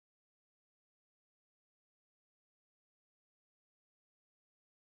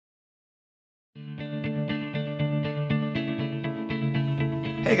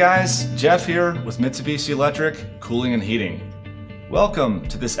Hey guys, Jeff here with Mitsubishi Electric Cooling and Heating. Welcome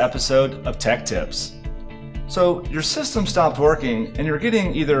to this episode of Tech Tips. So your system stopped working and you're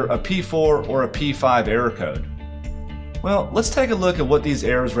getting either a P4 or a P5 error code. Well, let's take a look at what these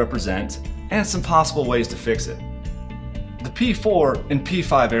errors represent and some possible ways to fix it. The P4 and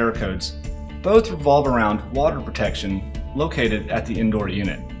P5 error codes both revolve around water protection located at the indoor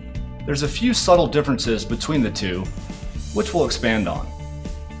unit. There's a few subtle differences between the two, which we'll expand on.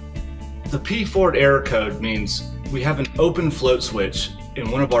 The P4 error code means we have an open float switch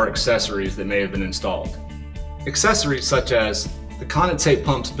in one of our accessories that may have been installed. Accessories such as the condensate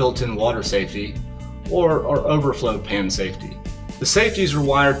pump's built-in water safety or our overflow pan safety. The safeties are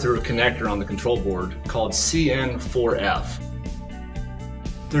wired through a connector on the control board called CN4F.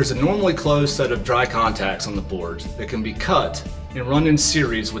 There's a normally closed set of dry contacts on the board that can be cut and run in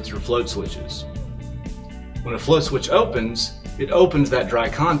series with your float switches. When a float switch opens, it opens that dry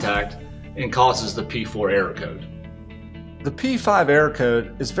contact and causes the P4 error code. The P5 error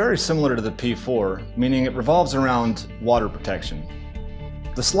code is very similar to the P4, meaning it revolves around water protection.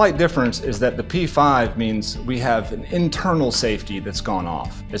 The slight difference is that the P5 means we have an internal safety that's gone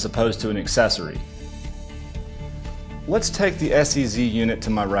off, as opposed to an accessory. Let's take the SEZ unit to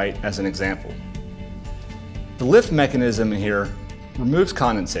my right as an example. The lift mechanism here removes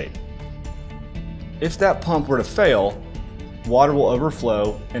condensate. If that pump were to fail, water will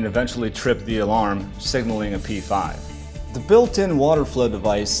overflow and eventually trip the alarm, signaling a P5. The built-in water flow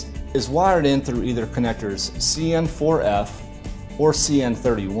device is wired in through either connectors CN4F or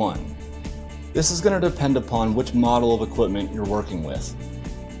CN31. This is going to depend upon which model of equipment you're working with.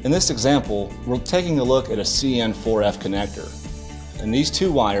 In this example, we're taking a look at a CN4F connector, and these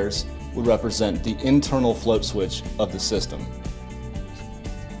two wires would represent the internal float switch of the system.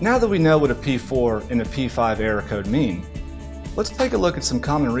 Now that we know what a P4 and a P5 error code mean, let's take a look at some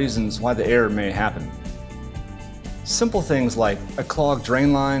common reasons why the error may happen. Simple things like a clogged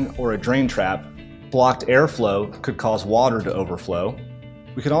drain line or a drain trap, blocked airflow could cause water to overflow.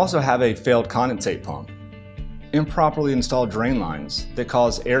 We could also have a failed condensate pump, improperly installed drain lines that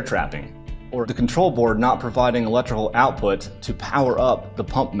cause air trapping, or the control board not providing electrical output to power up the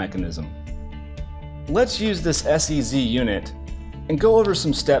pump mechanism. Let's use this SEZ unit and go over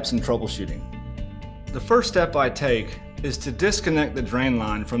some steps in troubleshooting. The first step I take is to disconnect the drain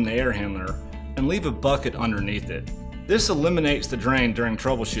line from the air handler and leave a bucket underneath it. This eliminates the drain during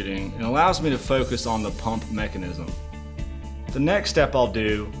troubleshooting and allows me to focus on the pump mechanism. The next step I'll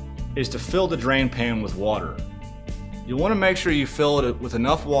do is to fill the drain pan with water. You'll want to make sure you fill it with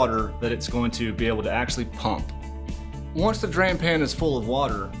enough water that it's going to be able to actually pump. Once the drain pan is full of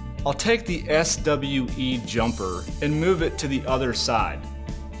water, I'll take the SWE jumper and move it to the other side.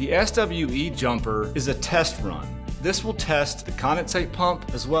 The SWE jumper is a test run. This will test the condensate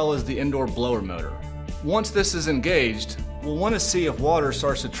pump as well as the indoor blower motor. Once this is engaged, we'll want to see if water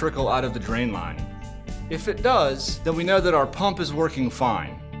starts to trickle out of the drain line. If it does, then we know that our pump is working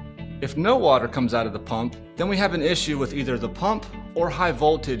fine. If no water comes out of the pump, then we have an issue with either the pump or high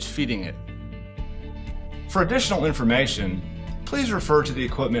voltage feeding it. For additional information, please refer to the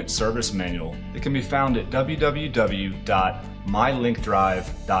equipment service manual that can be found at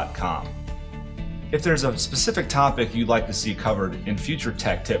www.mylinkdrive.com. If there's a specific topic you'd like to see covered in future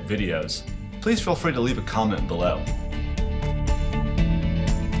tech tip videos, please feel free to leave a comment below.